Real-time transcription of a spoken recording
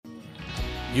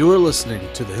You are listening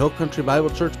to the Hill Country Bible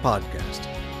Church podcast.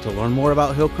 To learn more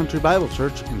about Hill Country Bible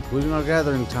Church, including our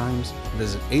gathering times,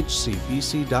 visit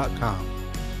hcbc.com.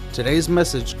 Today's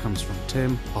message comes from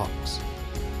Tim Hawks.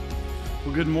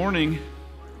 Well, good morning.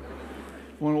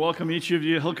 I want to welcome each of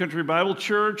you to Hill Country Bible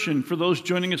Church, and for those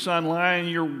joining us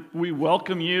online, we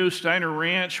welcome you. Steiner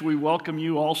Ranch, we welcome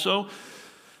you also.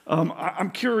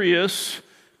 I'm curious,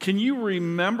 can you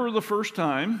remember the first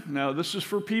time? Now, this is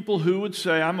for people who would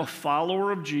say, I'm a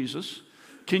follower of Jesus.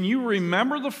 Can you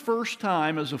remember the first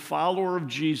time as a follower of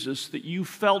Jesus that you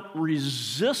felt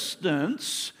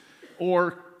resistance,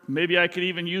 or maybe I could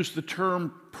even use the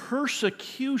term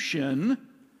persecution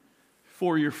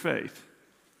for your faith?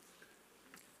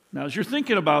 Now, as you're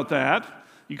thinking about that,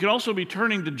 you could also be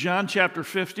turning to John chapter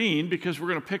 15, because we're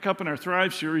going to pick up in our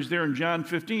Thrive series there in John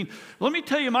 15. Let me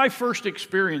tell you my first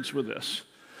experience with this.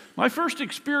 My first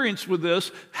experience with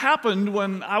this happened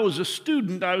when I was a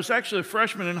student. I was actually a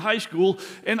freshman in high school,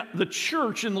 and the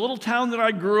church in the little town that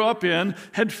I grew up in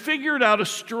had figured out a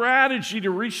strategy to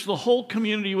reach the whole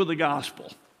community with the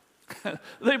gospel.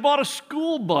 They bought a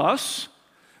school bus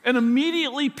and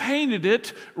immediately painted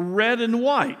it red and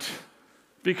white,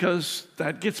 because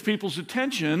that gets people's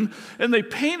attention, and they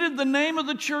painted the name of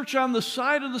the church on the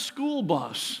side of the school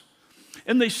bus.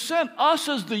 And they sent us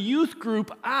as the youth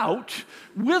group out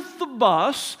with the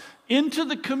bus into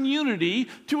the community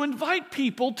to invite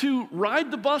people to ride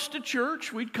the bus to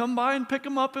church. We'd come by and pick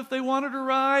them up if they wanted to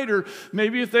ride, or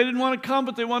maybe if they didn't want to come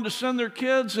but they wanted to send their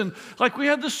kids. And like, we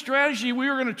had this strategy, we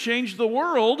were going to change the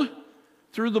world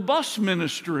through the bus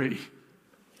ministry.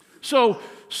 So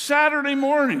Saturday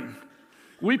morning,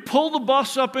 we pull the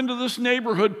bus up into this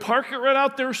neighborhood, park it right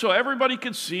out there so everybody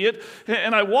could see it,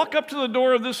 and I walk up to the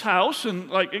door of this house, and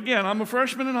like, again, I'm a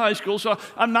freshman in high school, so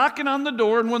I'm knocking on the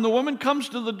door, and when the woman comes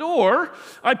to the door,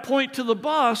 I point to the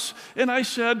bus, and I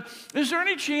said, is there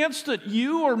any chance that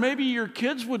you or maybe your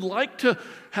kids would like to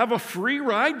have a free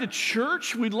ride to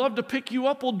church? We'd love to pick you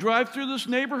up. We'll drive through this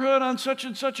neighborhood on such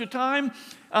and such a time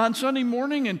on Sunday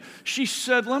morning. And she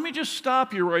said, let me just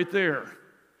stop you right there.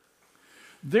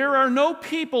 There are no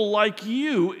people like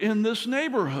you in this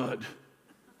neighborhood.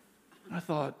 I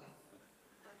thought,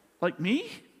 like me?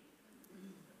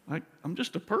 Like, I'm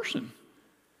just a person.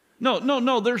 No,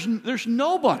 there's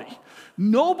nobody.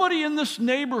 Nobody in this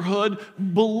neighborhood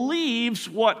believes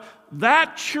what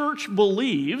that church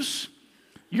believes.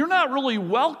 You're not really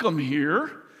welcome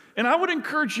here. And I would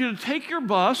encourage you to take your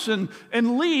bus and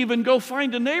leave and go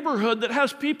find a neighborhood that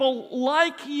has people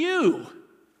like you.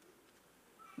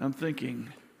 I'm thinking,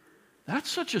 that's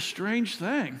such a strange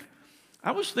thing. I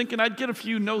was thinking I'd get a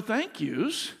few no thank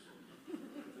yous.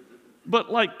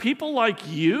 But like, people like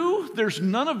you, there's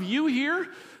none of you here?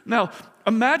 Now,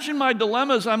 imagine my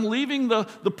dilemma as I'm leaving the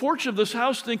porch of this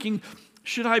house thinking,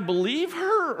 should I believe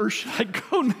her or should I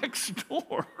go next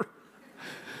door?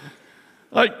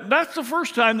 Like, that's the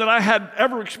first time that I had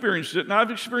ever experienced it, and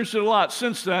I've experienced it a lot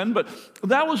since then, but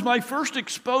that was my first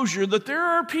exposure that there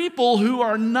are people who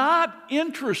are not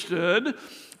interested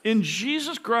in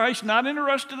Jesus Christ, not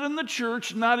interested in the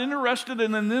church, not interested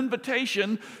in an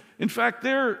invitation. In fact,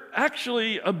 they're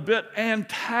actually a bit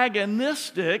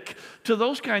antagonistic to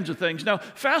those kinds of things. Now,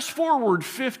 fast forward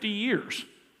 50 years,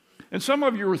 and some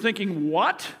of you were thinking,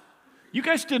 what? You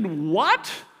guys did what?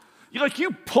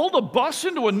 You pulled a bus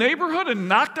into a neighborhood and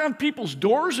knocked on people's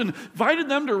doors and invited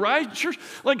them to ride to church?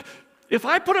 Like, if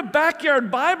I put a backyard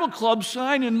Bible club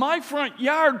sign in my front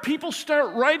yard, people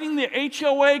start writing the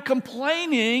HOA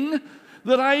complaining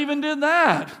that I even did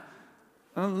that.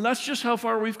 And that's just how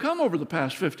far we've come over the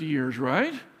past 50 years,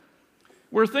 right?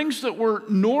 Where things that were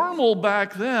normal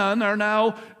back then are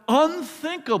now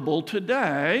unthinkable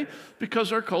today,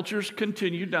 because our culture's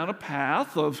continued down a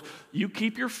path of you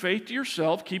keep your faith to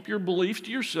yourself, keep your beliefs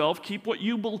to yourself, keep what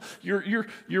you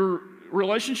your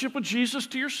relationship with Jesus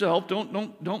to yourself.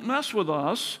 Don't mess with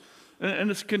us, and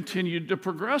it's continued to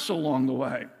progress along the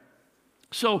way.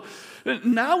 So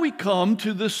now we come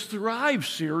to this Thrive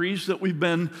series that we've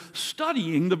been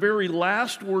studying, the very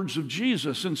last words of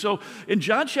Jesus. And so in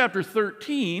John chapter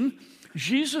 13,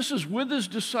 Jesus is with his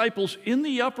disciples in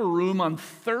the upper room on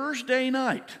Thursday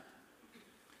night.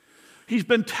 He's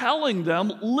been telling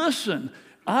them, listen,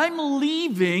 I'm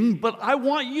leaving, but I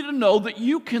want you to know that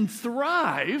you can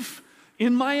thrive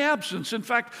in my absence. In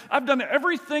fact, I've done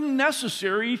everything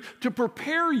necessary to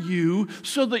prepare you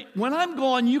so that when I'm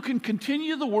gone, you can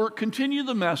continue the work, continue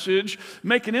the message,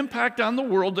 make an impact on the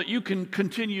world, that you can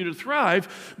continue to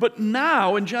thrive. But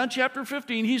now, in John chapter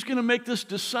 15, he's going to make this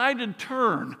decided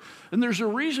turn. And there's a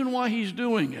reason why he's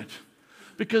doing it.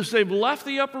 because they've left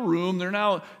the upper room.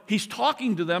 He's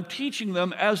talking to them, teaching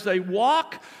them as they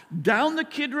walk down the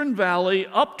Kidron Valley,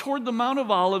 up toward the Mount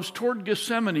of Olives, toward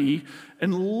Gethsemane,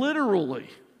 and literally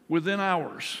within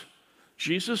hours,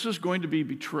 Jesus is going to be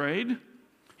betrayed.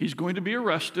 He's going to be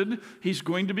arrested. He's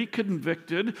going to be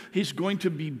convicted. He's going to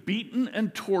be beaten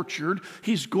and tortured.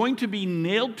 He's going to be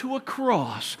nailed to a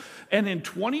cross. And in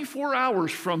 24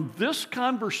 hours from this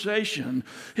conversation,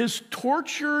 his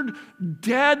tortured,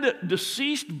 dead,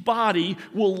 deceased body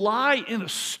will lie in a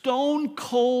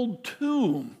stone-cold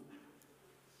tomb.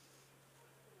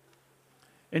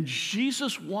 And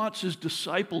Jesus wants his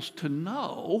disciples to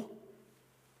know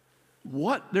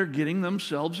what they're getting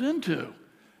themselves into.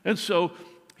 And so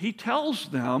he tells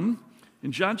them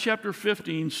in John chapter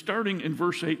 15, starting in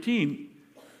verse 18,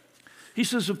 he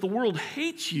says, if the world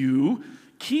hates you,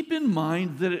 keep in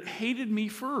mind that it hated me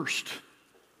first.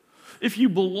 If you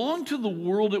belong to the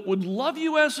world, it would love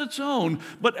you as its own.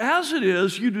 But as it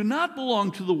is, you do not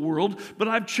belong to the world, but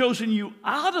I've chosen you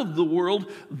out of the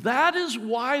world. That is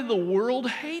why the world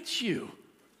hates you.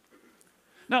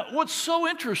 Now, what's so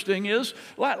interesting is,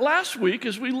 last week,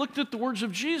 as we looked at the words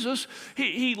of Jesus,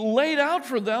 he laid out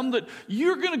for them that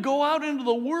you're going to go out into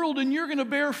the world and you're going to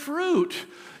bear fruit.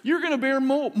 You're going to bear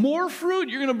more fruit.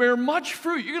 You're going to bear much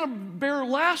fruit. You're going to bear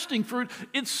lasting fruit.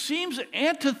 It seems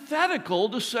antithetical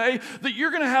to say that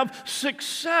you're going to have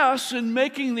success in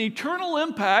making the eternal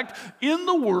impact in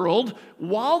the world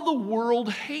while the world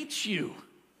hates you.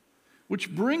 Which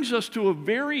brings us to a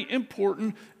very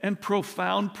important and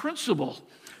profound principle.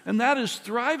 And that is,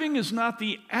 thriving is not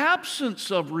the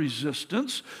absence of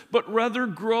resistance, but rather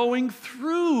growing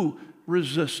through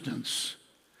resistance.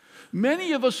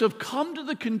 Many of us have come to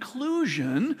the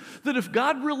conclusion that if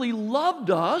God really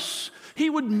loved us, he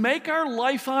would make our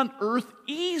life on earth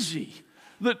easy,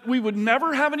 that we would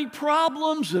never have any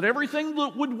problems, that everything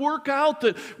would work out,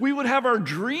 that we would have our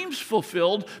dreams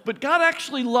fulfilled. But God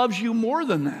actually loves you more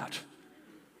than that.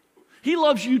 He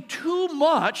loves you too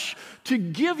much to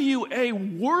give you a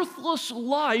worthless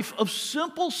life of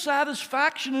simple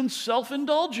satisfaction and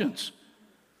self-indulgence.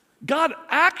 God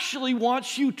actually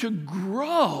wants you to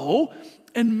grow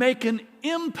and make an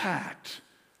impact.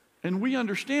 And we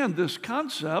understand this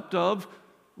concept of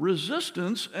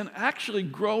resistance and actually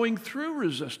growing through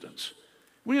resistance.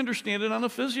 We understand it on a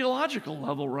physiological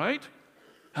level, right?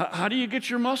 How do you get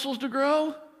your muscles to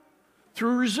grow?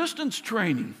 Through resistance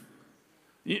training.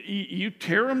 You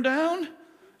tear them down,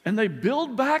 and they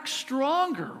build back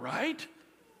stronger, right?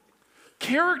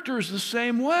 Character is the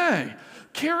same way.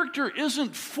 Character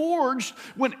isn't forged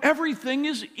when everything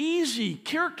is easy.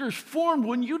 Character is formed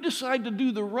when you decide to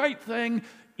do the right thing,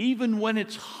 even when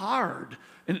it's hard,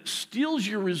 and it steals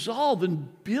your resolve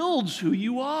and builds who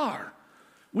you are.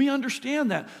 We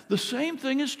understand that. The same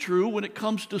thing is true when it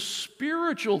comes to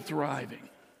spiritual thriving,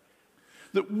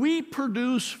 that we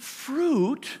produce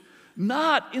fruit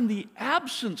not in the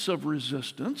absence of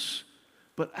resistance,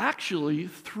 but actually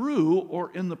through or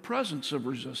in the presence of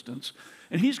resistance.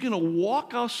 And he's going to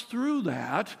walk us through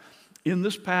that in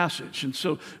this passage. And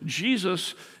so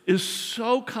Jesus is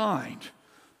so kind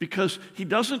because he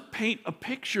doesn't paint a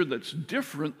picture that's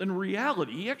different than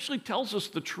reality. He actually tells us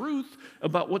the truth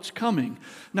about what's coming.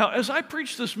 Now, as I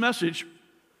preach this message,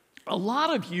 a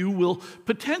lot of you will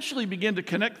potentially begin to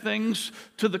connect things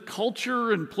to the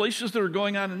culture and places that are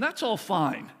going on, and that's all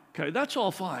fine, okay? That's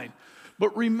all fine.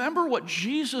 But remember what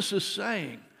Jesus is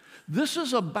saying. This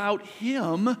is about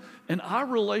him and our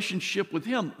relationship with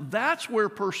him. That's where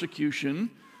persecution,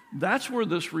 that's where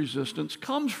this resistance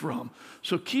comes from.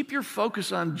 So keep your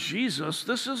focus on Jesus.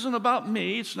 This isn't about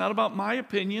me. It's not about my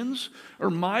opinions or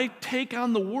my take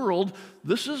on the world.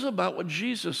 This is about what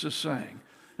Jesus is saying.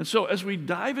 And so as we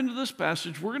dive into this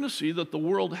passage, we're going to see that the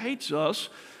world hates us.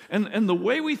 And the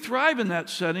way we thrive in that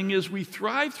setting is we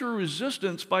thrive through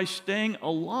resistance by staying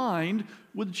aligned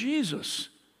with Jesus.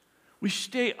 We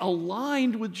stay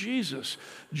aligned with Jesus.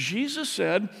 Jesus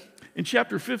said in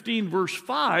chapter 15, verse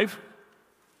 5,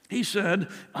 he said,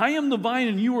 I am the vine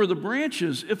and you are the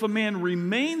branches. If a man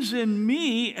remains in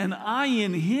me and I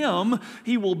in him,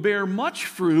 he will bear much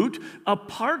fruit.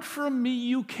 Apart from me,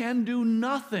 you can do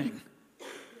nothing.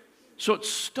 So it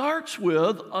starts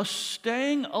with us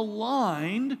staying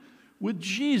aligned with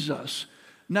Jesus.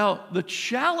 Now, the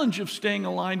challenge of staying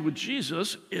aligned with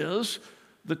Jesus is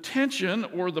the tension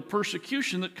or the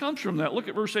persecution that comes from that. Look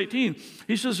at verse 18.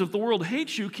 He says, if the world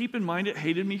hates you, keep in mind it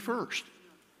hated me first.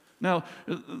 Now,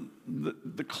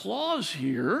 the clause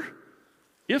here,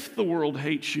 if the world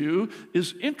hates you,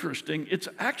 is interesting. It's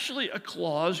actually a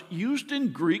clause used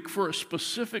in Greek for a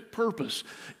specific purpose.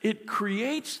 It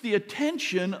creates the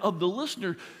attention of the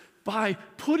listener. by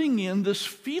putting in this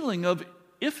feeling of,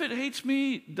 if it hates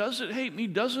me, does it hate me,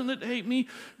 doesn't it hate me?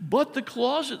 But the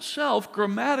clause itself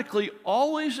grammatically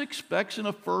always expects an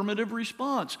affirmative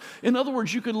response. In other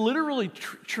words, you could literally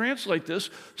translate this,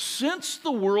 since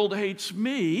the world hates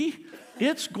me,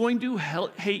 it's going to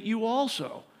hate you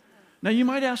also. Now you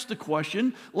might ask the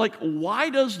question, like, why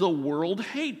does the world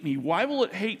hate me? Why will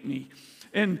it hate me?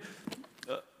 And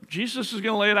Jesus is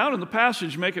going to lay it out in the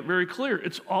passage, make it very clear.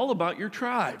 It's all about your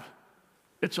tribe.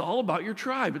 It's all about your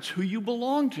tribe. It's who you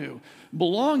belong to.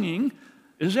 Belonging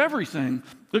is everything.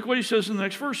 Look what he says in the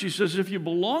next verse. He says, if you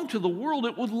belong to the world,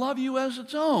 it would love you as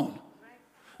its own.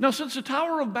 Now, since the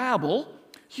Tower of Babel,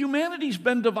 humanity's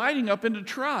been dividing up into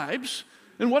tribes.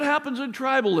 And what happens in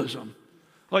tribalism?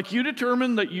 Like, you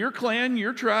determine that your clan,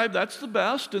 your tribe, that's the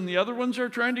best, and the other ones are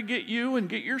trying to get you and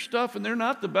get your stuff, and they're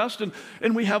not the best.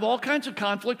 And we have all kinds of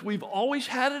conflict. We've always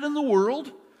had it in the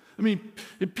world. I mean,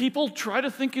 people try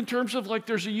to think in terms of like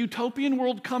there's a utopian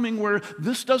world coming where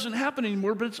this doesn't happen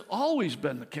anymore, but it's always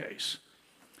been the case.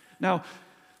 Now,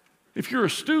 if you're a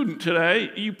student today,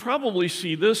 you probably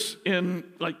see this in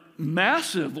like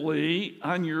massively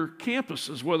on your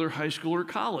campuses, whether high school or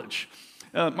college.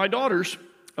 My daughters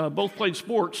both played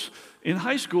sports in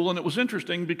high school, and it was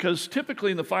interesting because typically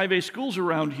in the 5A schools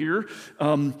around here,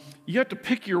 you have to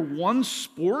pick your one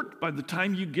sport by the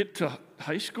time you get to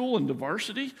high school and to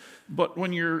varsity. But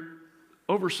when you're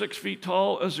over 6 feet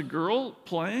tall as a girl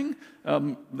playing,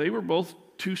 they were both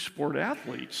two sport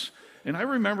athletes. And I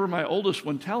remember my oldest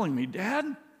one telling me,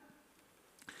 Dad,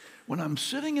 when I'm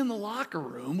sitting in the locker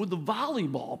room with the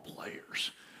volleyball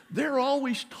players, they're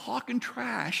always talking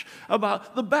trash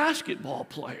about the basketball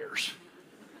players.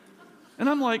 And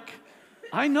I'm like,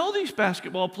 I know these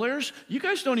basketball players. You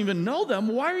guys don't even know them.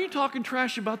 Why are you talking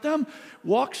trash about them?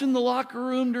 Walks in the locker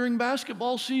room during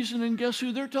basketball season, and guess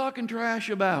who they're talking trash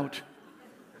about?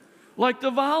 Like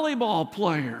the volleyball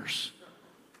players.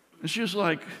 And she was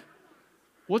like,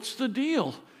 what's the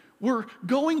deal? We're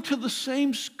going to the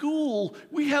same school.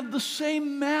 We have the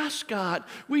same mascot.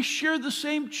 We share the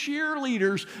same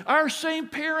cheerleaders. Our same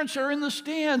parents are in the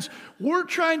stands. We're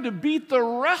trying to beat the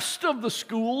rest of the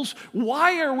schools.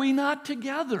 Why are we not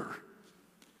together?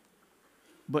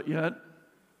 But yet,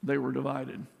 they were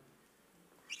divided.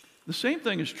 The same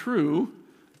thing is true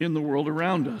in the world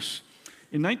around us.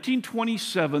 In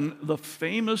 1927, the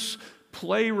famous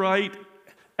playwright,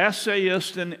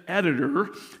 essayist, and editor,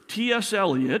 T.S.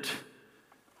 Eliot,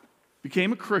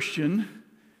 became a Christian,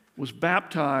 was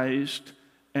baptized,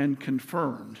 and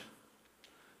confirmed.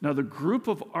 Now, the group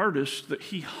of artists that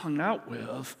he hung out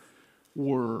with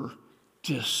were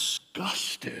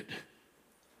disgusted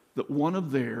that one of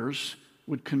theirs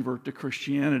would convert to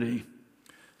Christianity.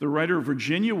 The writer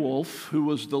Virginia Woolf, who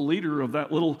was the leader of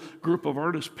that little group of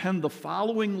artists, penned the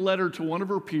following letter to one of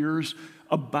her peers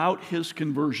about his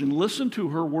conversion. Listen to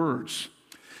her words.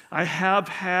 I have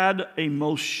had a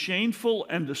most shameful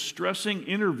and distressing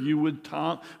interview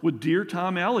with dear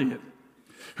Tom Elliott,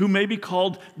 who may be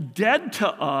called dead to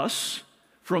us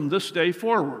from this day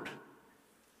forward.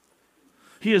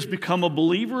 He has become a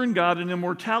believer in God and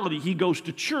immortality. He goes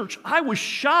to church. I was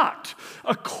shocked.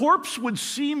 A corpse would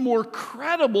seem more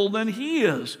credible than he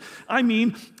is. I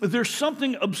mean, there's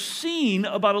something obscene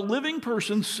about a living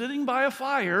person sitting by a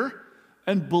fire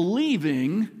and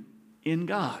believing in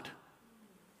God.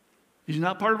 He's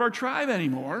not part of our tribe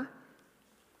anymore.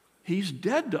 He's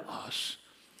dead to us.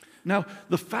 Now,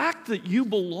 the fact that you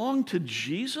belong to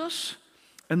Jesus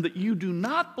and that you do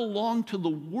not belong to the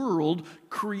world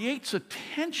creates a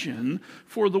tension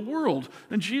for the world.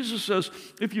 And Jesus says,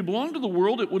 if you belong to the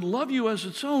world, it would love you as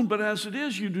its own, but as it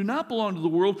is, you do not belong to the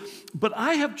world, but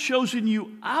I have chosen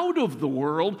you out of the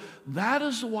world. That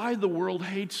is why the world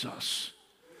hates us.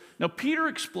 Now, Peter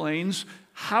explains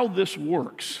how this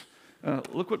works.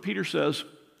 Look what Peter says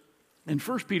in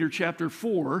 1 Peter chapter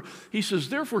 4. He says,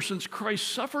 therefore, since Christ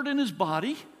suffered in his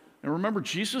body, and remember,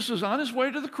 Jesus is on his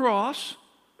way to the cross.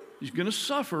 He's going to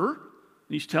suffer.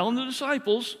 He's telling the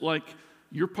disciples, like,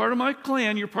 you're part of my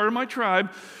clan, you're part of my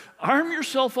tribe. Arm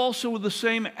yourself also with the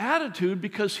same attitude,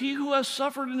 because he who has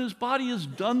suffered in his body is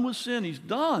done with sin. He's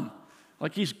done.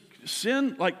 Like, he's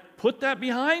sin, like, put that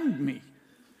behind me.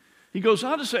 He goes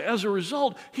on to say, as a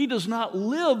result, he does not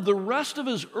live the rest of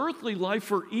his earthly life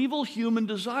for evil human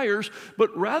desires,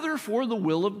 but rather for the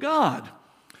will of God.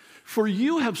 For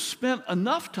you have spent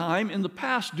enough time in the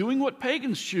past doing what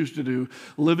pagans choose to do,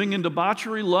 living in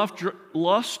debauchery,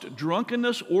 lust,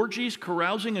 drunkenness, orgies,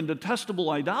 carousing, and detestable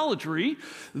idolatry.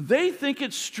 They think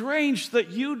it strange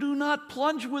that you do not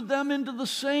plunge with them into the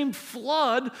same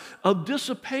flood of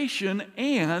dissipation,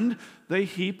 and they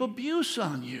heap abuse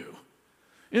on you.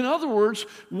 In other words,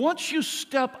 once you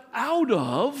step out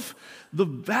of the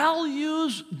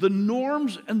values, the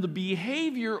norms, and the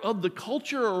behavior of the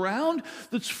culture around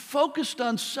that's focused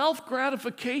on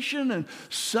self-gratification and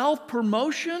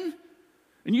self-promotion,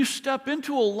 and you step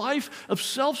into a life of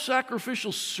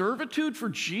self-sacrificial servitude for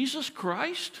Jesus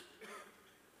Christ,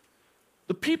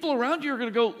 the people around you are going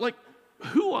to go like,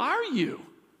 who are you?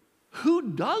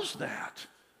 Who does that?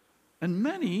 And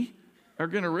many are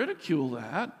going to ridicule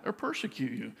that or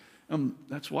persecute you.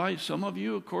 That's why some of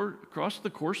you across the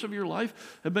course of your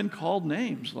life have been called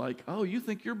names like, oh, you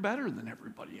think you're better than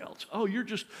everybody else. Oh, you're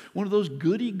just one of those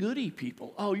goody-goody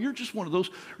people. Oh, you're just one of those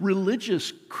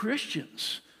religious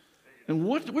Christians. And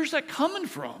where's that coming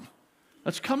from?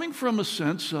 That's coming from a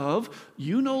sense of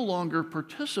you no longer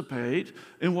participate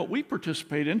in what we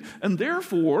participate in, and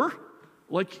therefore,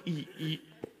 like,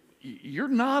 you're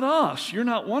not us. You're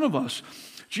not one of us.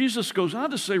 Jesus goes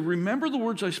on to say, remember the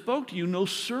words I spoke to you, no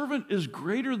servant is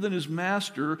greater than his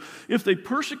master. If they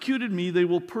persecuted me, they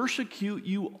will persecute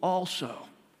you also.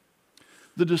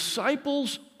 The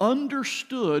disciples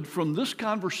understood from this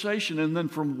conversation and then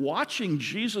from watching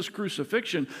Jesus'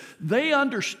 crucifixion, they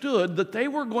understood that they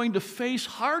were going to face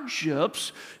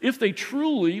hardships if they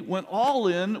truly went all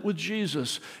in with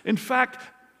Jesus. In fact,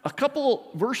 a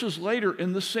couple verses later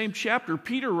in the same chapter,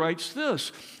 Peter writes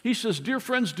this. He says, dear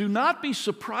friends, do not be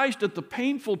surprised at the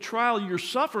painful trial you're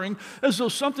suffering as though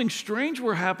something strange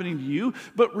were happening to you,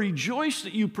 but rejoice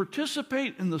that you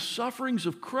participate in the sufferings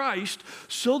of Christ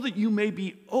so that you may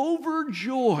be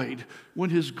overjoyed when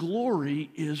his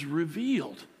glory is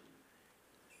revealed.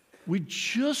 We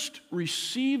just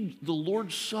received the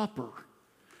Lord's Supper,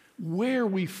 where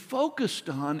we focused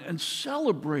on and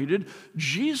celebrated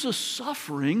Jesus'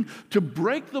 suffering to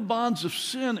break the bonds of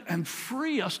sin and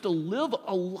free us to live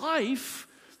a life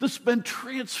that's been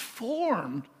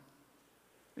transformed.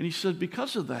 And he said,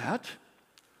 because of that,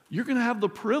 you're going to have the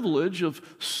privilege of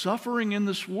suffering in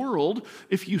this world.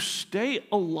 If you stay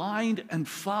aligned and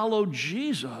follow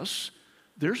Jesus,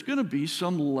 there's going to be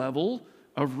some level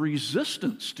of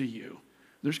resistance to you.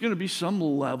 There's going to be some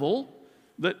level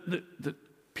that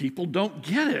people don't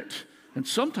get it. And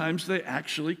sometimes they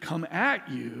actually come at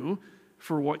you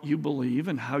for what you believe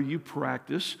and how you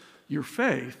practice your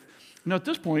faith. Now, at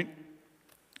this point,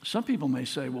 some people may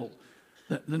say, well,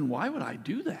 then why would I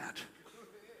do that?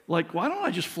 Like, why don't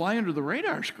I just fly under the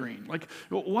radar screen? Like,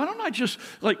 why don't I just,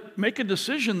 make a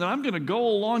decision that I'm going to go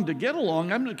along to get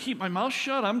along? I'm going to keep my mouth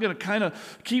shut. I'm going to kind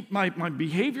of keep my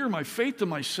behavior, my faith to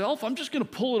myself. I'm just going to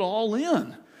pull it all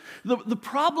in. The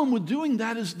problem with doing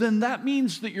that is then that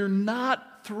means that you're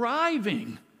not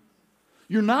thriving.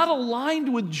 You're not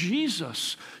aligned with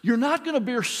Jesus. You're not going to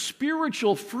bear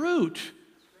spiritual fruit.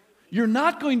 You're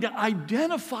not going to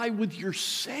identify with your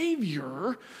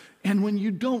Savior. And when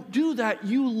you don't do that,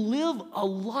 you live a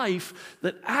life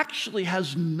that actually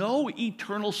has no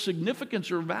eternal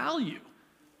significance or value.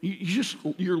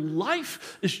 Your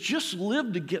life is just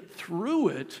lived to get through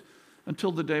it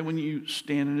until the day when you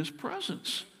stand in his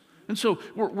presence. And so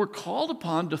we're called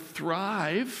upon to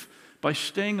thrive by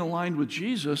staying aligned with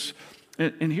Jesus.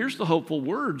 And here's the hopeful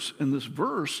words in this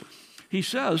verse. He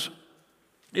says,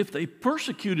 if they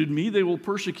persecuted me, they will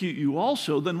persecute you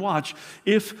also. Then watch,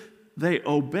 if they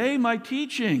obey my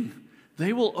teaching,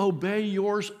 they will obey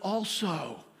yours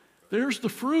also. There's the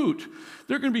fruit.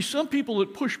 There are going to be some people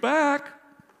that push back.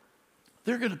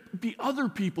 There are going to be other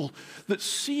people that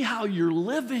see how you're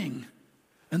living,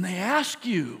 and they ask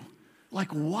you,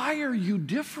 why are you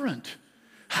different?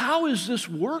 How is this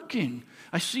working?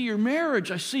 I see your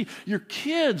marriage. I see your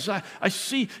kids. I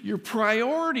see your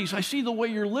priorities. I see the way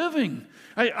you're living.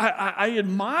 I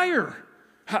admire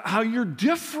how you're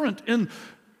different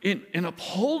in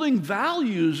upholding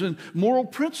values and moral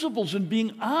principles and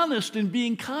being honest and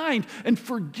being kind and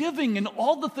forgiving and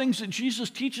all the things that Jesus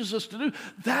teaches us to do.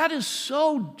 That is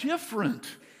so different.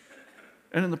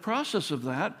 And in the process of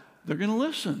that, they're going to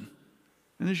listen.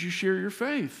 And as you share your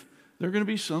faith, there are going to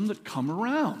be some that come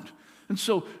around. And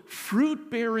so fruit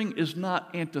bearing is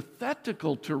not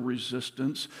antithetical to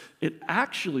resistance. It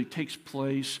actually takes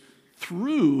place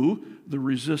through the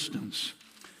resistance.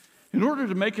 In order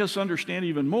to make us understand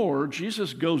even more,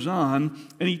 Jesus goes on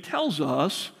and he tells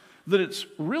us that it's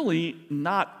really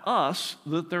not us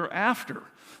that they're after.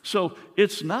 So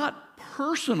it's not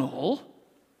personal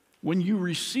when you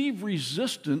receive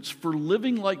resistance for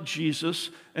living like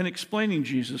Jesus and explaining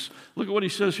Jesus. Look at what he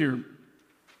says here.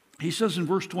 He says in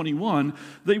verse 21,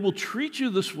 they will treat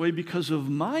you this way because of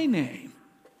my name.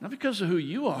 Not because of who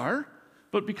you are,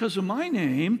 but because of my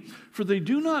name, for they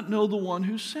do not know the one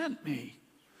who sent me.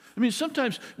 I mean,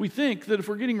 sometimes we think that if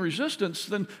we're getting resistance,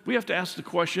 then we have to ask the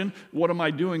question, what am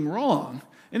I doing wrong?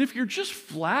 And if you're just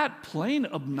flat, plain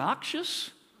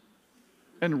obnoxious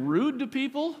and rude to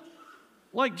people,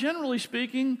 like generally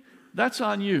speaking, that's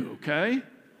on you, okay?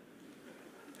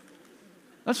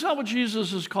 That's not what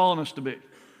Jesus is calling us to be.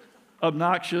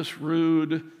 Obnoxious,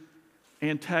 rude,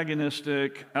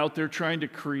 antagonistic, out there trying to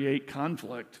create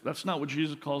conflict. That's not what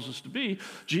Jesus calls us to be.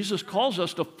 Jesus calls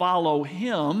us to follow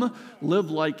him, live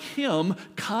like him.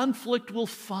 Conflict will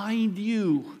find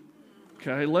you.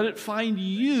 Okay, let it find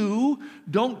you.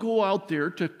 Don't go out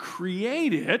there to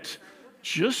create it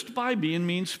just by being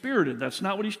mean-spirited. That's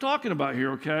not what he's talking about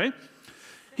here, okay?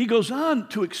 He goes on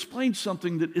to explain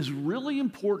something that is really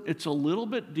important. It's a little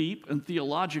bit deep and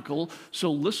theological,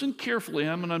 so listen carefully.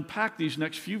 I'm going to unpack these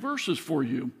next few verses for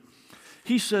you.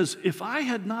 He says, if I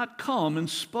had not come and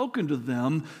spoken to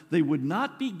them, they would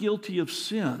not be guilty of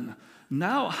sin.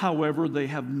 Now, however, they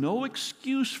have no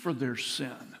excuse for their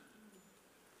sin.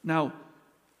 Now,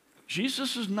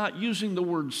 Jesus is not using the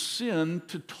word sin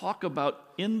to talk about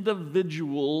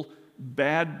individual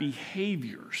bad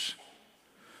behaviors.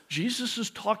 Jesus is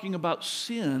talking about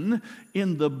sin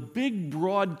in the big,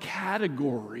 broad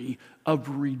category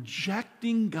of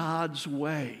rejecting God's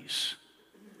ways.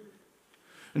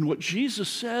 And what Jesus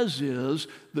says is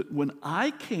that when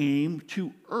I came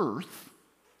to earth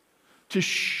to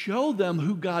show them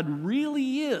who God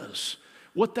really is,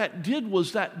 what that did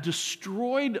was that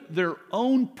destroyed their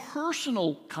own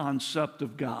personal concept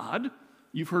of God.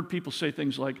 You've heard people say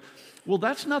things like, well,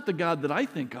 that's not the God that I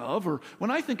think of, or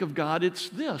when I think of God, it's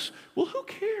this. Well, who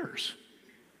cares?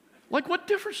 Like, what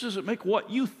difference does it make what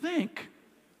you think?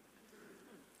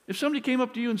 If somebody came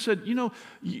up to you and said, you know,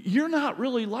 you're not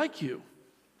really like you.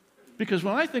 Because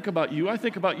when I think about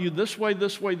you this way,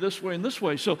 this way, this way, and this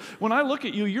way. So when I look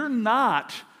at you, you're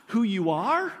not who you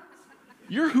are.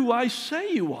 You're who I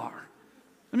say you are.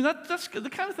 I mean, that's the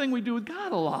kind of thing we do with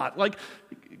God a lot. Like,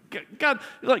 God,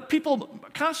 like people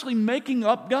constantly making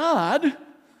up God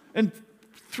and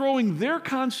throwing their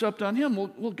concept on him.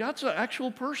 Well, God's an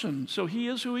actual person, so he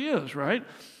is who he is, right?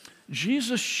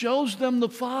 Jesus shows them the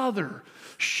Father,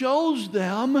 shows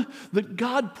them that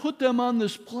God put them on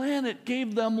this planet,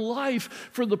 gave them life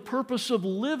for the purpose of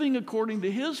living according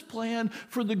to his plan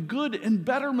for the good and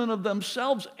betterment of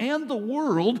themselves and the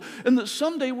world, and that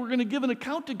someday we're going to give an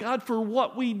account to God for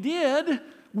what we did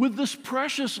with this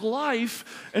precious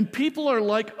life. And people are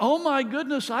like, oh my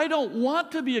goodness, I don't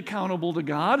want to be accountable to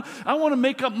God. I want to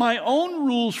make up my own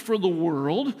rules for the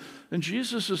world. And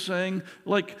Jesus is saying,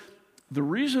 like, the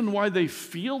reason why they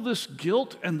feel this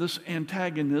guilt and this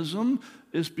antagonism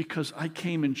is because I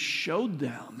came and showed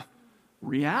them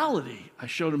reality. I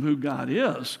showed them who God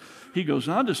is. He goes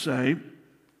on to say,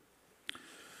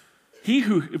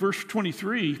 verse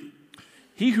 23,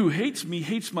 he who hates me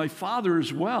hates my Father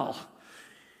as well.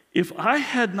 If I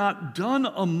had not done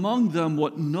among them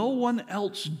what no one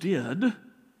else did,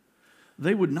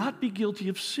 they would not be guilty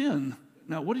of sin.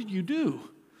 Now, what did you do?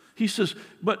 He says,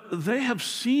 but they have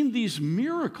seen these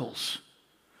miracles,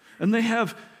 and they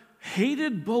have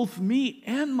hated both me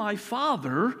and my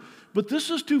Father, but this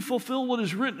is to fulfill what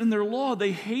is written in their law.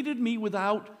 They hated me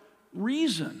without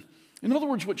reason. In other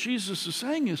words, what Jesus is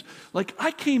saying is, like,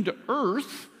 I came to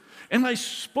earth, and I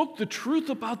spoke the truth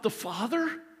about the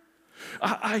Father.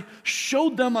 I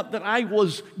showed them that I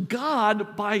was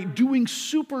God by doing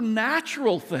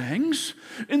supernatural things.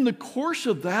 In the course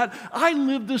of that, I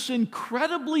lived this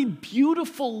incredibly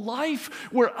beautiful life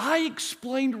where I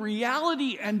explained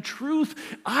reality and truth.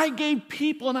 I gave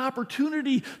people an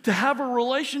opportunity to have a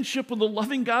relationship with the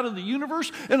loving God of the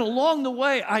universe. And along the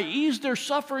way, I eased their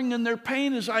suffering and their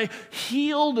pain as I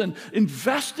healed and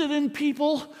invested in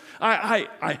people.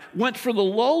 I went for the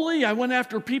lowly. I went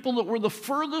after people that were the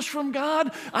furthest from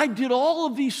God. I did all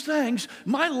of these things.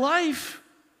 My life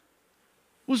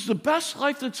was the best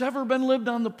life that's ever been lived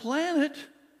on the planet.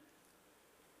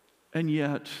 And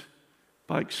yet,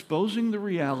 by exposing the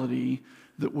reality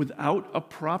that without a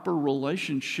proper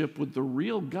relationship with the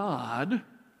real God,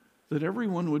 that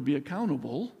everyone would be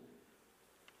accountable,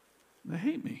 they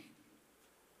hate me.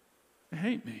 They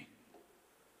hate me.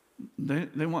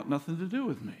 They want nothing to do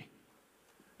with me.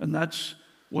 And that's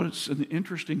what's an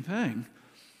interesting thing.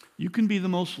 You can be the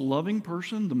most loving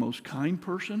person, the most kind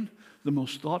person, the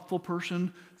most thoughtful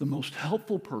person, the most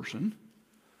helpful person.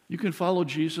 You can follow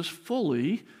Jesus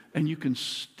fully, and you can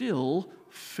still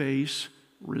face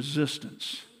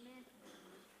resistance.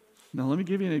 Now, let me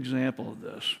give you an example of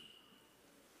this.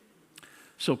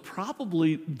 So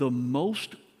probably the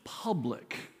most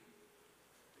public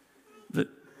that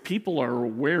people are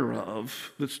aware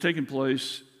of that's taken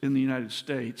place in the United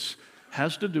States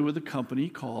has to do with a company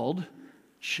called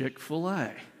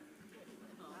Chick-fil-A.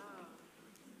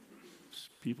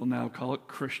 People now call it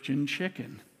Christian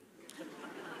chicken.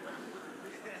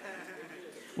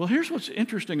 Well, here's what's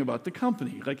interesting about the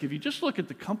company. Like, if you just look at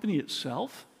the company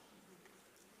itself,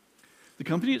 the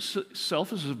company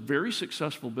itself is a very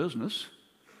successful business.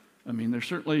 I mean, there's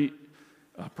certainly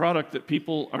a product that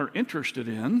people are interested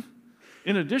in.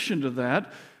 In addition to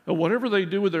that, whatever they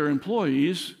do with their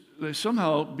employees, they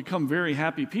somehow become very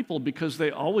happy people because they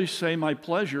always say "my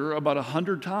pleasure" about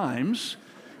 100 times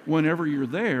whenever you're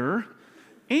there.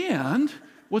 And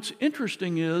what's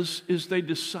interesting is they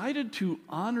decided to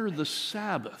honor the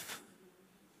Sabbath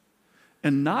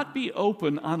and not be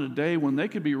open on a day when they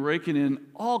could be raking in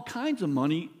all kinds of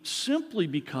money simply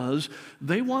because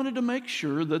they wanted to make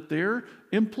sure that their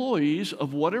employees,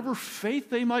 of whatever faith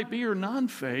they might be or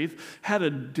non-faith, had a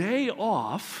day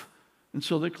off, and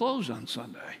so they closed on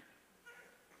Sunday.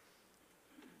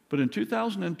 But in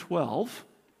 2012,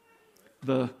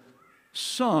 the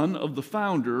son of the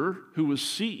founder, who was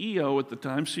CEO at the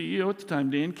time,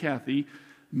 Dan Cathy,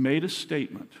 made a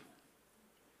statement.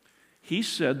 He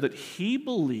said that he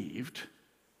believed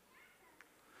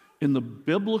in the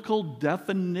biblical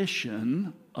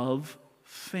definition of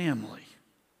family.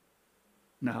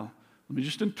 Now, let me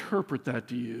just interpret that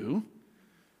to you.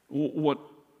 What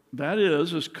that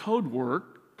is code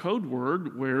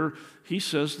word where he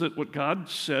says that what God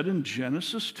said in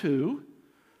Genesis 2,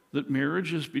 that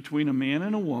marriage is between a man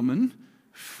and a woman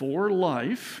for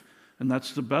life, and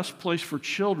that's the best place for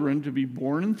children to be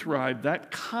born and thrive,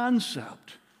 that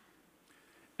concept.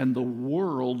 And the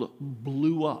world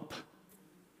blew up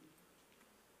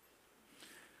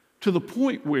to the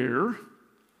point where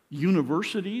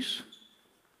universities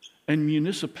and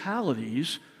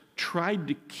municipalities tried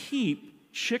to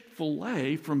keep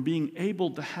Chick-fil-A from being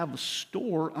able to have a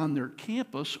store on their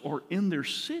campus or in their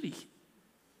city.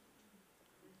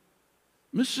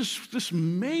 This is this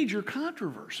major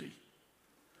controversy.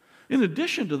 In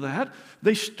addition to that,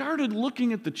 they started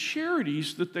looking at the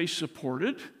charities that they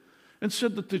supported and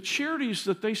said that the charities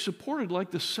that they supported,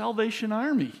 like the Salvation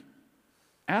Army,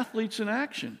 Athletes in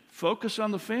Action, Focus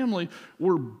on the Family,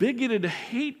 were bigoted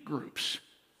hate groups.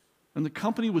 And the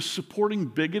company was supporting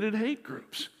bigoted hate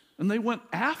groups. And they went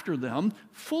after them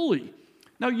fully.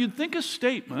 Now, you'd think a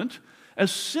statement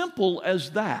as simple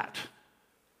as that,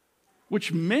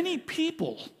 which many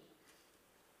people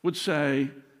would say,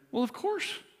 well, of course,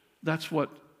 that's what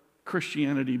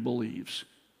Christianity believes.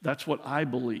 That's what I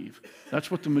believe. That's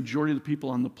what the majority of the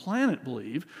people on the planet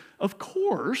believe. Of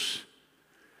course,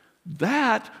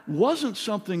 that wasn't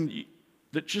something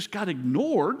that just got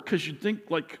ignored because you'd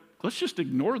think, like, let's just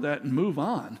ignore that and move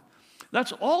on.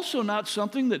 That's also not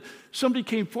something that somebody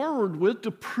came forward with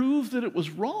to prove that it was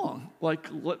wrong. Like,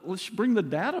 let's bring the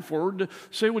data forward to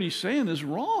say what he's saying is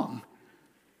wrong.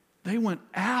 They went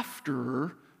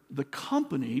after the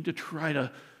company to try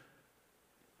to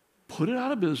put it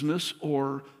out of business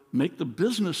or make the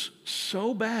business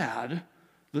so bad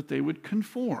that they would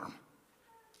conform.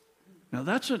 Now,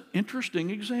 that's an interesting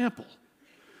example.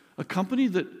 A company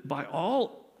that by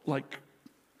all,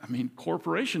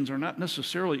 corporations are not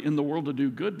necessarily in the world to do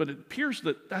good, but it appears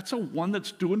that that's one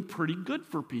that's doing pretty good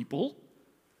for people.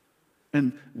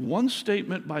 And one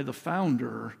statement by the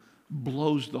founder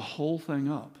blows the whole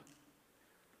thing up.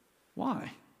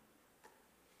 Why?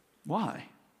 Why?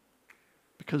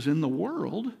 Because in the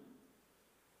world,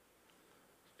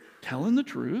 telling the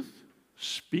truth,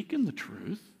 speaking the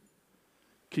truth,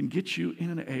 can get you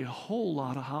in a whole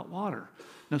lot of hot water.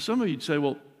 Now, some of you'd say,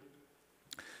 well,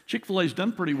 Chick-fil-A's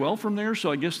done pretty well from there,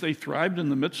 so I guess they thrived in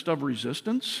the midst of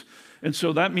resistance. And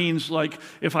so that means, like,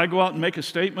 if I go out and make a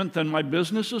statement, then my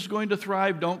business is going to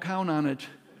thrive. Don't count on it.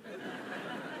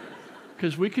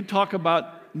 Because we could talk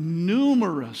about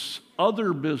numerous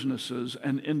other businesses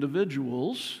and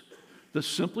individuals that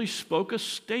simply spoke a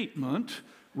statement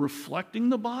reflecting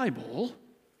the Bible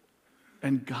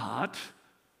and got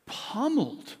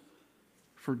pummeled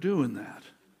for doing that.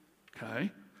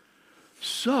 Okay?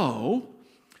 So,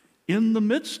 in the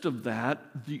midst of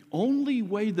that, the only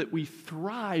way that we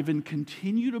thrive and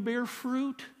continue to bear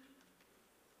fruit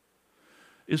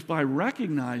is by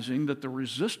recognizing that the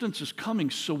resistance is coming,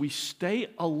 so we stay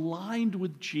aligned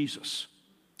with Jesus.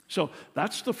 So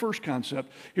that's the first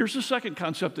concept. Here's the second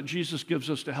concept that Jesus gives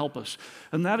us to help us,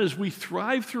 and that is we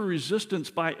thrive through resistance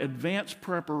by advanced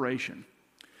preparation.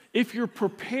 If you're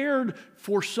prepared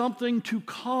for something to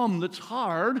come that's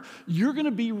hard, you're going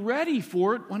to be ready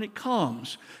for it when it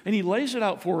comes. And he lays it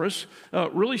out for us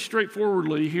really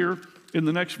straightforwardly here in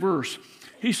the next verse.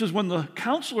 He says, when the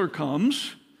counselor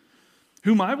comes,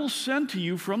 whom I will send to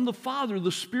you from the Father,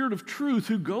 the Spirit of truth,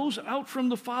 who goes out from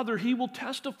the Father, he will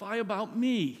testify about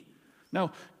me.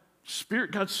 Now,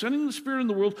 God's sending the Spirit in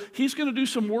the world. He's going to do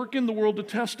some work in the world to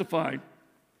testify.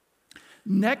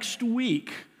 Next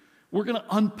week, we're going to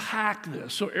unpack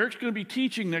this. So Eric's going to be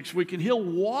teaching next week, and he'll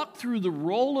walk through the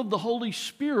role of the Holy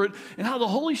Spirit and how the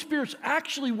Holy Spirit's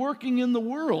actually working in the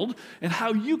world and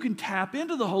how you can tap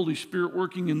into the Holy Spirit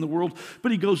working in the world.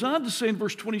 But he goes on to say in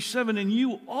verse 27, and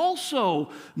you also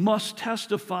must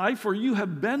testify, for you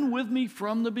have been with me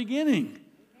from the beginning.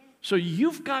 So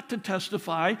you've got to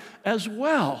testify as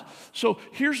well. So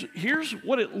here's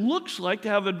what it looks like to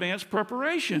have advanced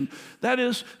preparation. That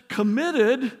is,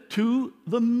 committed to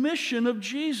the mission of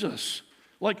Jesus.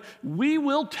 Like, we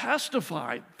will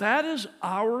testify. That is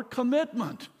our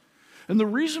commitment. And the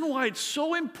reason why it's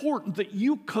so important that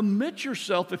you commit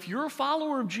yourself, if you're a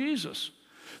follower of Jesus,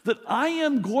 that I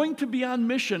am going to be on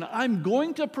mission, I'm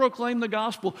going to proclaim the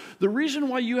gospel. The reason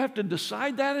why you have to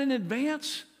decide that in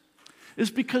advance is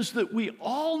because that we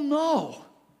all know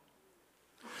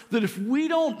that if we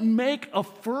don't make a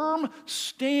firm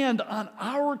stand on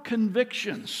our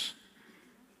convictions,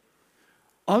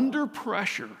 under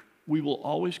pressure, we will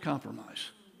always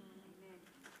compromise.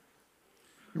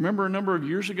 Remember a number of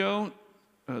years ago,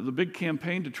 the big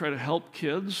campaign to try to help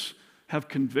kids have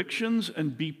convictions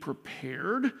and be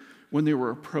prepared when they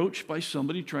were approached by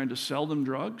somebody trying to sell them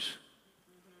drugs?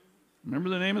 Remember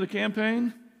the name of the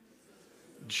campaign?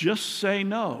 Just say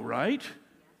no, right?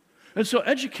 And so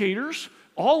educators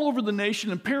all over the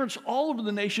nation and parents all over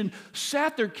the nation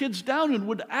sat their kids down and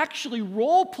would actually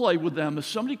role play with them. If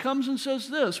somebody comes and says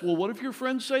this, well, what if your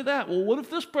friends say that? Well, what if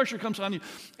this pressure comes on you?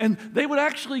 And they would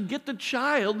actually get the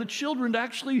children to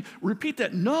actually repeat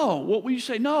that. No. What would you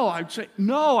say? No. I'd say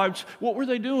no. What were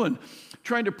they doing?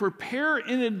 Trying to prepare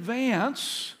in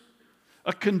advance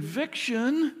a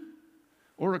conviction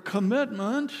or a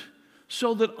commitment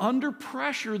so that under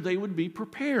pressure they would be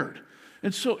prepared.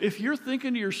 And so if you're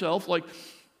thinking to yourself, like,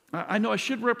 I know I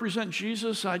should represent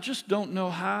Jesus, I just don't know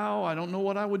how, I don't know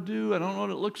what I would do, I don't know what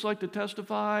it looks like to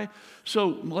testify, so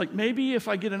like maybe if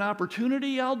I get an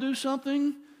opportunity, I'll do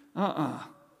something.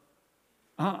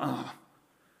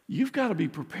 You've got to be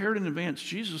prepared in advance.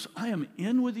 Jesus, I am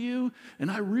in with you, and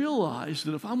I realize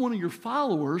that if I'm one of your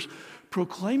followers,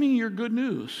 proclaiming your good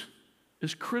news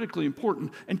is critically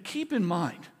important. And keep in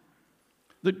mind,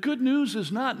 the good news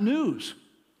is not news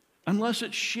unless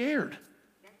it's shared.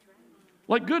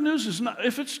 Like, good news is not,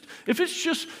 if it's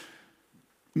just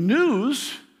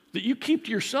news that you keep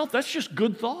to yourself, that's just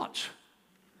good thoughts.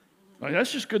 Like,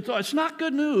 that's just good thoughts. It's not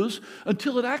good news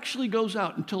until it actually goes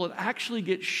out, until it actually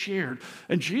gets shared.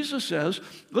 And Jesus says,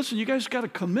 listen, you guys got to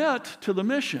commit to the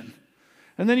mission.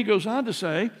 And then he goes on to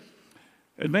say,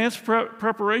 advanced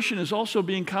preparation is also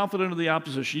being confident of the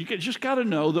opposition. You just got to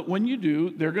know that when you do,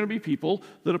 there are going to be people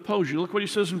that oppose you. Look what he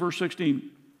says in verse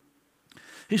 16.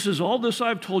 He says, all this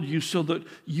I've told you so that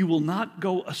you will not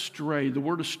go astray. The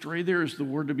word astray there is the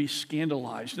word to be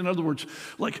scandalized. In other words,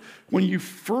 like when you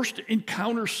first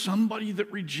encounter somebody that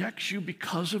rejects you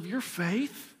because of your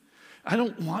faith, I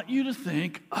don't want you to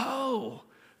think, oh,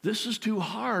 this is too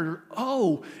hard, or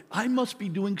oh, I must be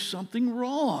doing something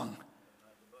wrong.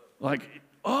 Like,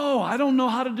 oh, I don't know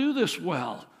how to do this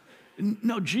well.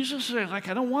 No, Jesus said, like,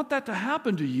 I don't want that to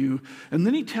happen to you. And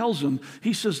then he tells them,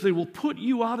 he says, they will put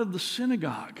you out of the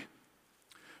synagogue.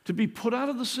 To be put out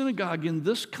of the synagogue in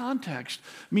this context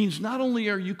means not only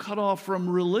are you cut off from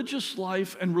religious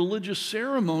life and religious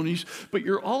ceremonies, but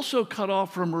you're also cut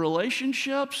off from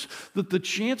relationships, that the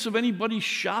chance of anybody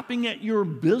shopping at your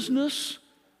business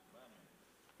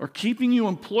or keeping you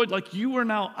employed, like you are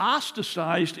now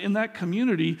ostracized in that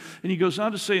community. And he goes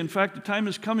on to say, in fact, the time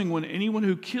is coming when anyone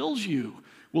who kills you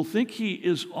will think he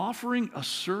is offering a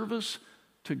service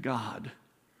to God.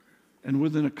 And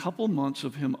within a couple months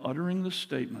of him uttering this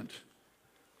statement,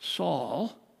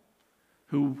 Saul,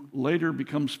 who later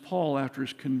becomes Paul after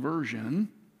his conversion,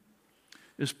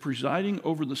 is presiding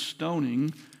over the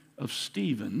stoning of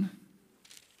Stephen.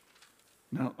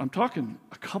 Now, I'm talking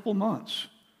a couple months.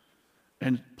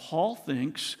 And Paul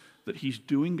thinks that he's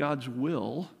doing God's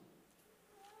will.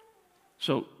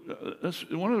 So that's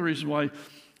one of the reasons why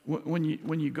when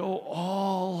you go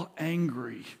all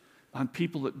angry on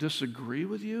people that disagree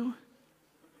with you,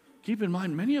 keep in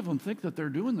mind, many of them think that they're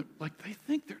doing they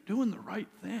think they're doing the right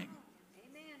thing.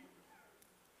 Amen.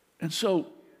 And so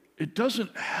it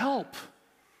doesn't help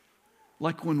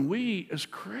like when we as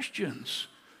Christians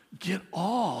get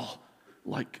all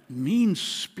like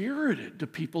mean-spirited to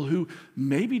people who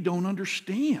maybe don't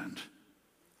understand.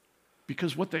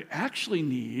 Because what they actually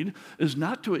need is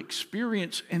not to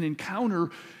experience and encounter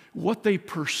what they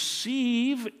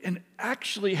perceive and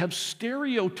actually have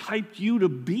stereotyped you to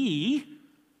be,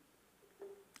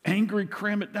 angry,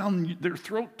 cram it down their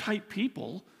throat type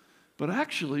people, but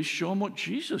actually show them what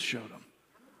Jesus showed them.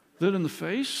 That in the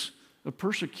face of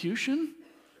persecution,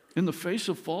 in the face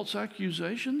of false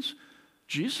accusations,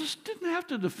 Jesus didn't have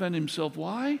to defend himself.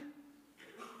 Why?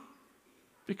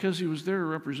 Because he was there to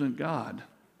represent God.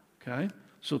 Okay?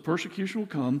 So persecution will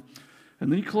come.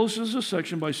 And then he closes this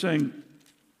section by saying,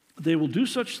 they will do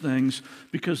such things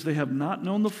because they have not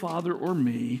known the Father or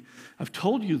me. I've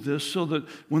told you this so that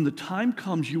when the time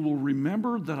comes, you will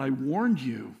remember that I warned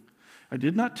you. I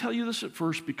did not tell you this at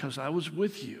first because I was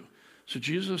with you. So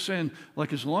Jesus is saying,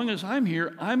 like, as long as I'm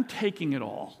here, I'm taking it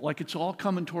all. Like, it's all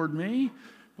coming toward me.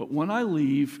 But when I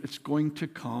leave, it's going to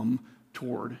come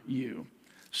toward you.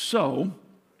 So,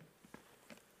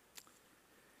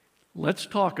 let's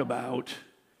talk about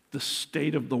the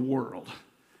state of the world.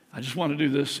 I just want to do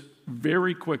this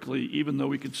very quickly, even though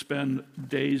we could spend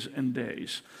days and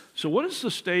days. So what is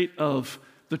the state of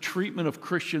the treatment of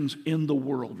Christians in the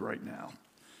world right now?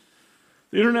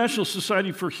 The International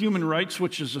Society for Human Rights,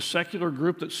 which is a secular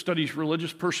group that studies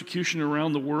religious persecution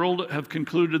around the world, have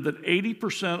concluded that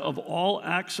 80% of all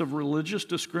acts of religious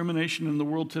discrimination in the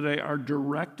world today are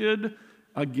directed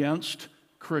against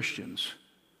Christians.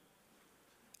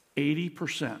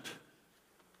 80%.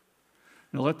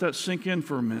 Now let that sink in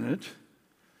for a minute,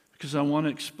 because I want to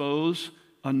expose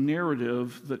a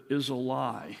narrative that is a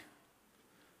lie.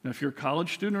 Now, if you're a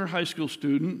college student or a high school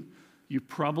student, you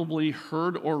probably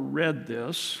heard or read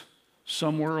this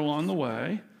somewhere along the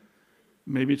way.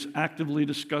 Maybe it's actively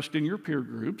discussed in your peer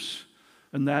groups,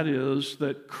 and that is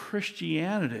that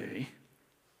Christianity,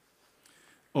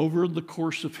 over the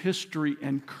course of history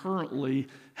and currently,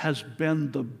 has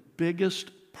been the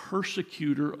biggest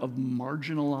persecutor of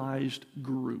marginalized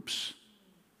groups.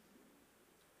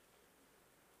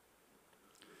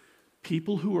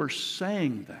 People who are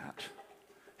saying that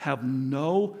have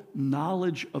no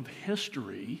knowledge of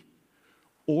history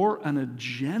or an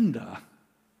agenda,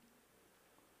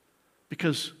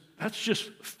 because that's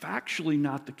just factually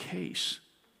not the case.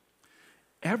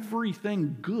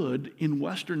 Everything good in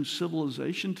Western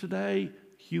civilization today,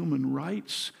 human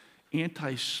rights,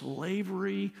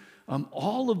 anti-slavery,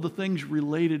 all of the things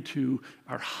related to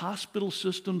our hospital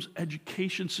systems,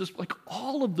 education systems, like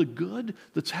all of the good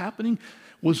that's happening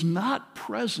was not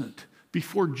present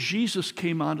before Jesus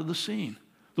came onto the scene.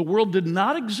 The world did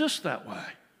not exist that way.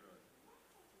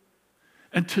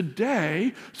 And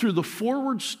today, through the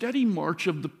forward steady march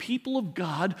of the people of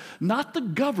God, not the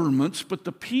governments, but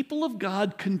the people of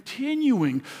God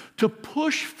continuing to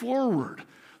push forward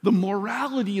the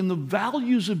morality and the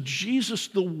values of Jesus,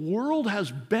 the world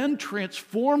has been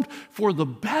transformed for the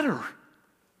better.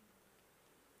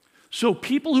 So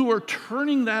people who are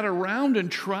turning that around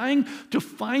and trying to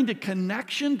find a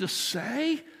connection to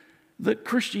say that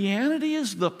Christianity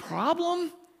is the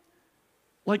problem,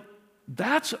 like,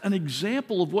 that's an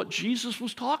example of what Jesus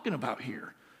was talking about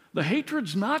here. The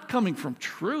hatred's not coming from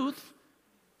truth.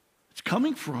 It's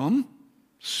coming from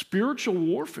spiritual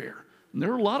warfare. And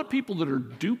there are a lot of people that are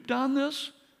duped on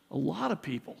this. A lot of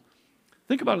people.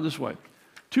 Think about it this way.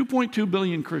 2.2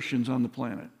 billion Christians on the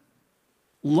planet.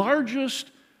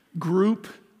 Largest group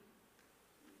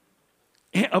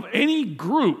of any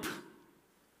group,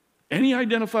 any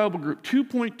identifiable group.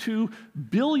 2.2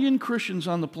 billion Christians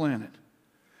on the planet.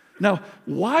 Now,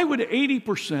 why would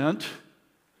 80%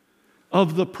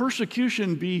 of the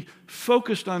persecution be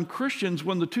focused on Christians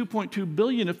when the 2.2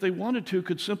 billion, if they wanted to,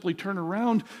 could simply turn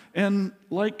around and,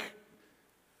 like,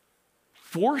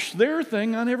 force their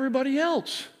thing on everybody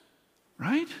else,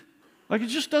 right? Like, it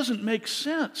just doesn't make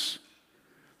sense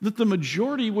that the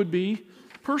majority would be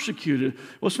persecuted.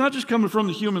 Well, it's not just coming from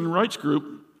the human rights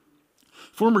group.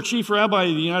 Former chief rabbi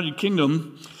of the United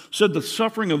Kingdom said the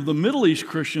suffering of the Middle East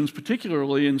Christians,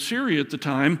 particularly in Syria at the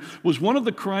time, was one of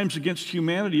the crimes against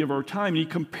humanity of our time. And he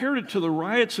compared it to the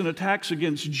riots and attacks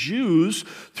against Jews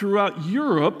throughout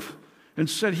Europe and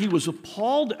said he was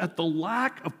appalled at the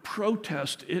lack of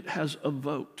protest it has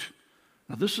evoked.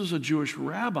 Now, this is a Jewish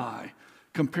rabbi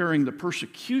comparing the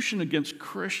persecution against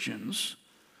Christians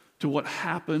to what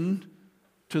happened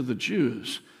to the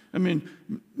Jews. I mean,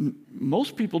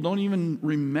 most people don't even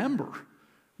remember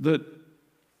that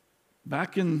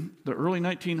back in the early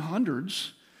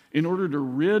 1900s, in order to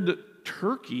rid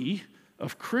Turkey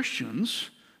of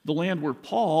Christians, the land where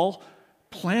Paul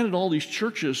planted all these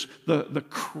churches, the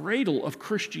cradle of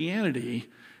Christianity,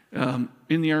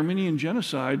 in the Armenian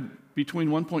genocide, between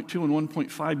 1.2 and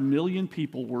 1.5 million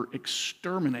people were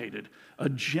exterminated. A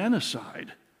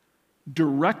genocide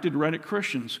directed right at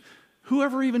Christians.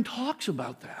 Whoever even talks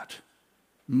about that?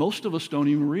 Most of us don't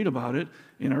even read about it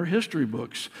in our history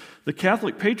books. The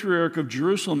Catholic Patriarch of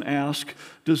Jerusalem asked,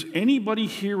 does anybody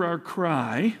hear our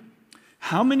cry?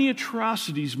 How many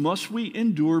atrocities must we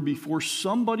endure before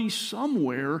somebody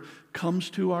somewhere comes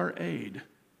to our aid?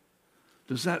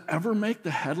 Does that ever make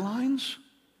the headlines?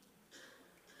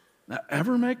 That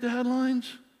ever make the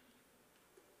headlines?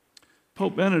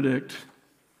 Pope Benedict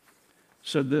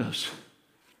said this.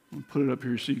 I'll put it up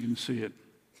here so you can see it.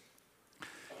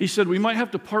 He said, we might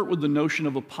have to part with the notion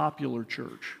of a popular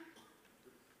church.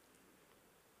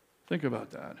 Think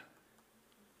about that.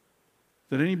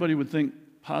 That anybody would think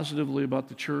positively about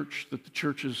the church, that the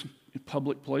church is a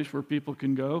public place where people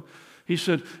can go. He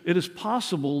said, it is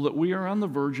possible that we are on the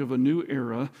verge of a new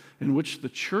era in which the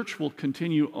church will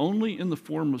continue only in the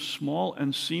form of small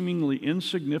and seemingly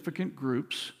insignificant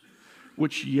groups,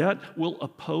 which yet will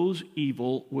oppose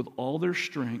evil with all their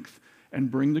strength and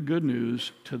bring the good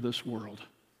news to this world.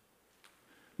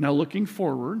 Now, looking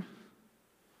forward,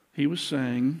 he was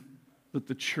saying that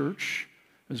the church,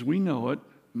 as we know it,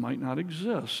 might not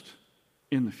exist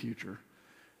in the future.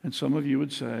 And some of you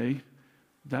would say,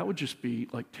 that would just be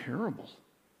like terrible.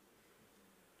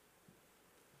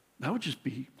 That would just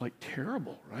be like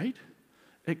terrible, right?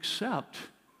 Except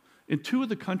in two of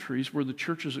the countries where the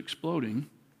church is exploding,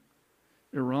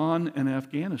 Iran and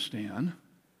Afghanistan,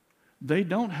 they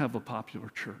don't have a popular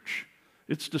church.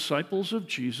 It's disciples of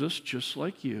Jesus, just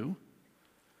like you,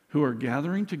 who are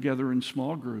gathering together in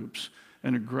small groups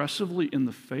and aggressively, in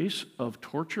the face of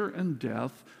torture and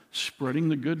death, spreading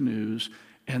the good news,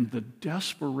 and the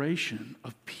desperation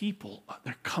of people.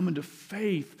 They're coming to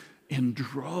faith in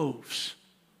droves.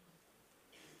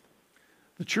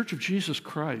 The Church of Jesus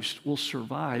Christ will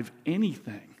survive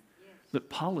anything that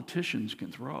politicians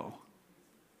can throw.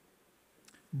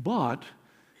 But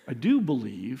I do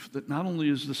believe that not only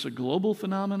is this a global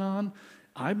phenomenon,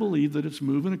 I believe that it's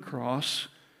moving across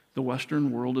the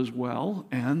Western world as well,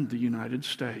 and the United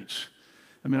States.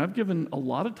 I mean, I've given a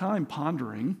lot of time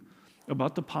pondering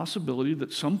about the possibility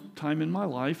that sometime in my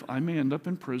life I may end up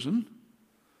in prison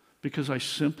because I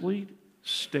simply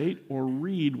state or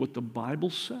read what the Bible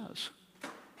says.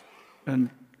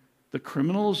 And the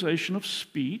criminalization of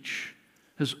speech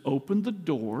has opened the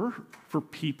door for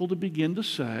people to begin to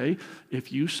say,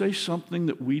 if you say something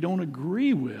that we don't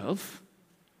agree with,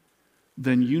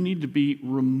 then you need to be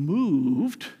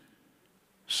removed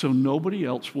so nobody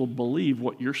else will believe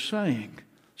what you're saying.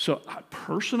 So I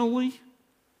personally,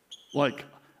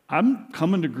 I'm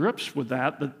coming to grips with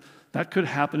that could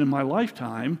happen in my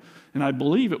lifetime, and I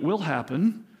believe it will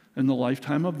happen in the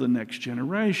lifetime of the next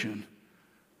generation.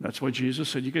 That's why Jesus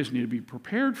said you guys need to be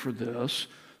prepared for this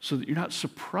so that you're not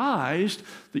surprised,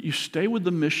 that you stay with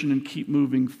the mission and keep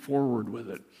moving forward with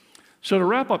it. So to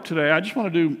wrap up today, I just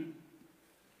want to do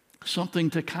something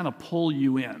to kind of pull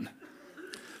you in.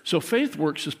 So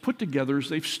FaithWorks has put together, as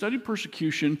they've studied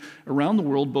persecution around the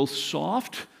world, both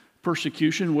soft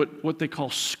persecution, what they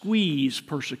call squeeze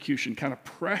persecution, kind of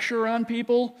pressure on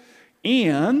people,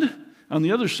 and on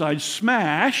the other side,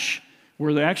 smash,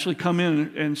 where they actually come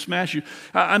in and smash you.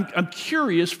 I'm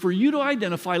curious for you to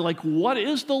identify, what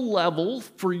is the level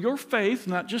for your faith,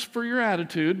 not just for your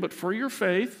attitude, but for your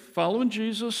faith, following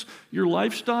Jesus, your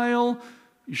lifestyle,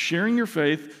 sharing your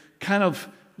faith, kind of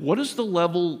what is the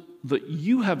level that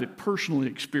you have it personally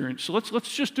experienced. So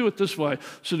let's just do it this way.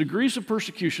 So degrees of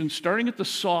persecution, starting at the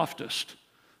softest: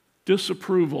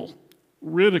 disapproval,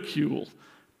 ridicule,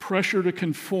 pressure to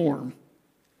conform.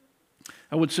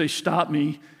 I would say stop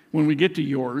me when we get to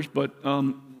yours, but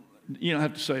you don't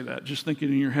have to say that. Just think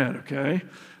it in your head, okay?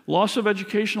 Loss of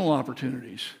educational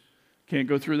opportunities. Can't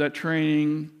go through that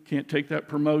training, can't take that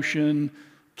promotion,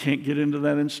 can't get into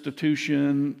that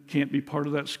institution, can't be part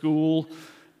of that school.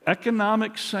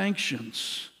 Economic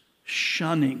sanctions,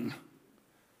 shunning,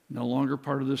 no longer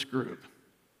part of this group.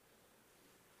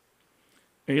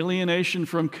 Alienation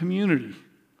from community,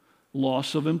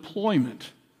 loss of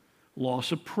employment,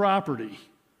 loss of property,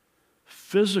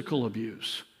 physical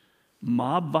abuse,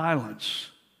 mob violence,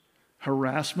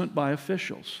 harassment by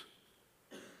officials,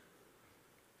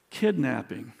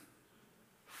 kidnapping,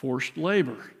 forced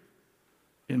labor,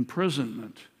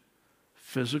 imprisonment,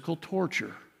 physical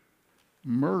torture,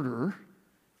 murder,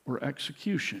 or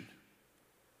execution.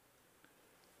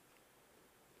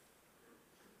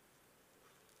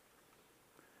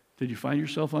 Did you find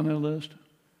yourself on that list?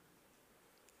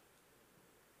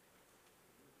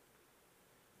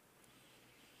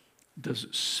 Does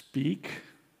it speak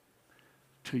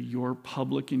to your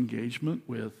public engagement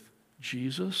with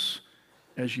Jesus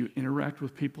as you interact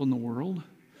with people in the world?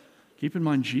 Keep in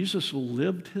mind, Jesus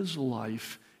lived his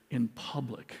life in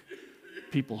public.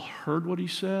 People heard what he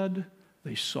said.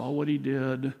 They saw what he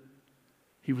did.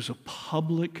 He was a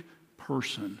public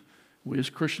person. We as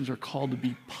Christians are called to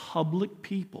be public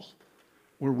people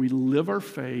where we live our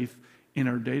faith in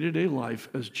our day-to-day life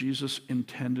as Jesus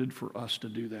intended for us to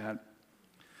do that.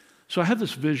 So I had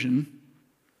this vision,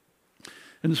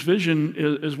 and this vision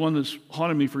is one that's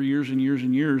haunted me for years and years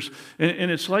and years.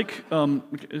 And it's like,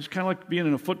 it's kind of like being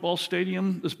in a football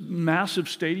stadium, this massive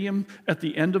stadium at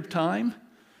the end of time,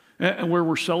 and where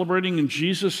we're celebrating and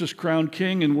Jesus is crowned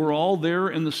king, and we're all there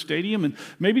in the stadium. And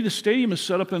maybe the stadium is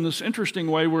set up in this interesting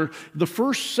way where the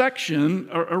first section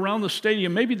around the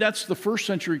stadium, maybe that's the first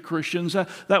century Christians.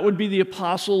 That would be the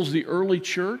apostles, the early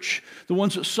church, the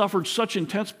ones that suffered such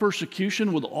intense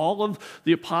persecution with all of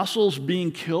the apostles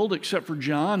being killed except for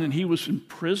John, and he was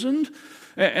imprisoned.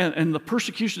 And the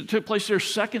persecution that took place there,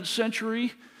 second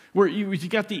century, where you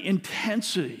got the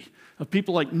intensity of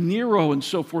people like Nero and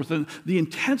so forth, and the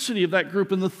intensity of that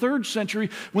group in the third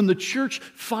century when the church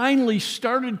finally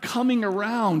started coming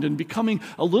around and becoming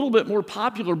a little bit more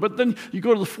popular. But then you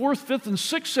go to the fourth, fifth, and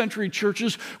sixth century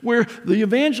churches where the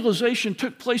evangelization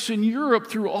took place in Europe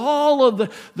through all of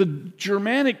the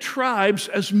Germanic tribes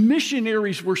as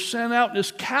missionaries were sent out and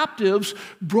as captives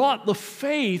brought the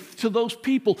faith to those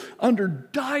people under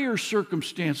dire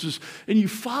circumstances. And you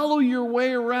follow your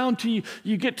way around till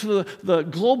you get to the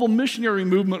global missionary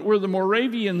movement where the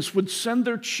Moravians would send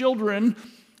their children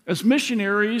as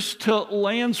missionaries to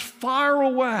lands far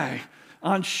away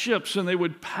on ships, and they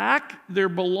would pack their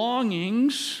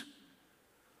belongings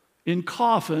in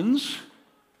coffins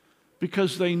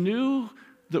because they knew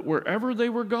that wherever they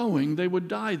were going, they would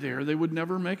die there. They would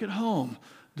never make it home.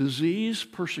 Disease,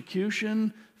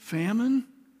 persecution, famine.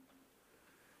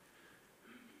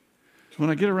 When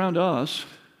I get around to us,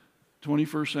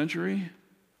 21st century,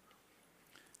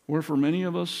 where for many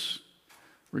of us,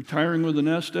 retiring with a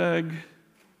nest egg,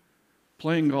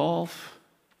 playing golf,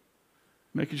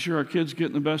 making sure our kids get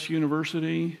in the best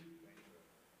university,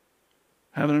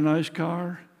 having a nice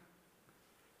car,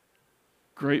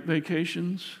 great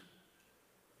vacations.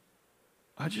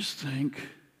 I just think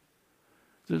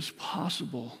that it's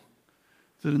possible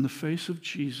that in the face of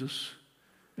Jesus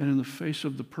and in the face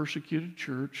of the persecuted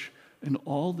church and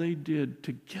all they did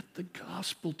to get the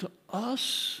gospel to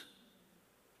us,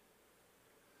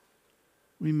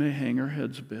 we may hang our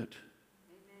heads a bit.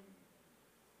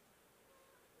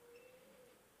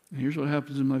 And here's what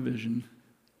happens in my vision.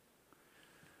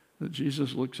 That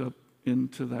Jesus looks up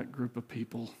into that group of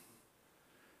people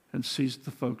and sees the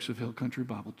folks of Hill Country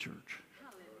Bible Church.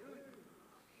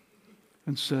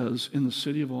 And says, in the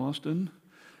city of Austin,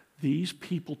 these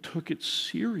people took it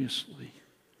seriously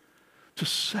to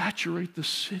saturate the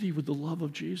city with the love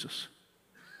of Jesus.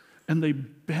 And they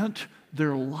bent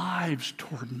their lives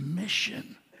toward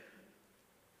mission.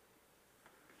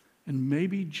 And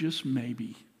maybe, just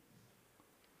maybe,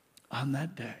 on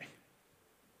that day,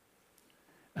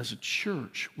 as a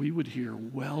church, we would hear,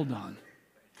 well done.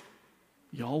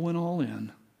 Y'all went all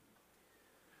in.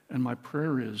 And my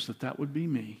prayer is that that would be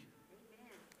me,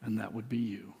 and that would be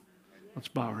you. Let's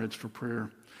bow our heads for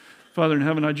prayer. Father in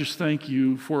heaven, I just thank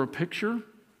you for a picture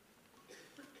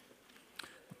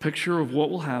of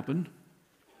what will happen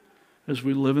as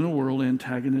we live in a world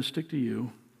antagonistic to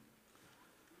you.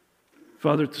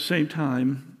 Father, at the same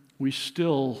time, we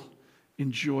still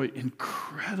enjoy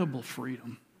incredible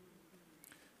freedom.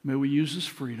 May we use this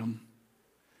freedom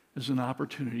as an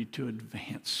opportunity to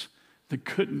advance the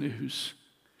good news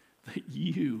that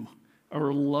you are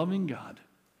a loving God.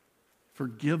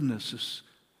 Forgiveness is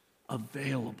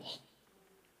available,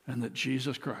 and that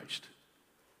Jesus Christ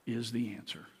is the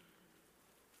answer.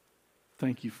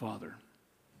 Thank you, Father.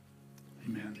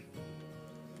 Amen.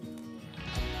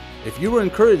 If you were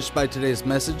encouraged by today's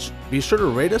message, be sure to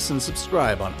rate us and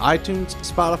subscribe on iTunes,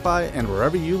 Spotify, and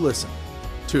wherever you listen.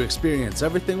 To experience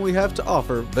everything we have to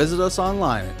offer, visit us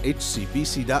online at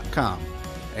hcbc.com.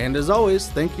 And as always,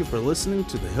 thank you for listening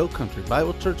to the Hill Country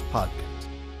Bible Church podcast.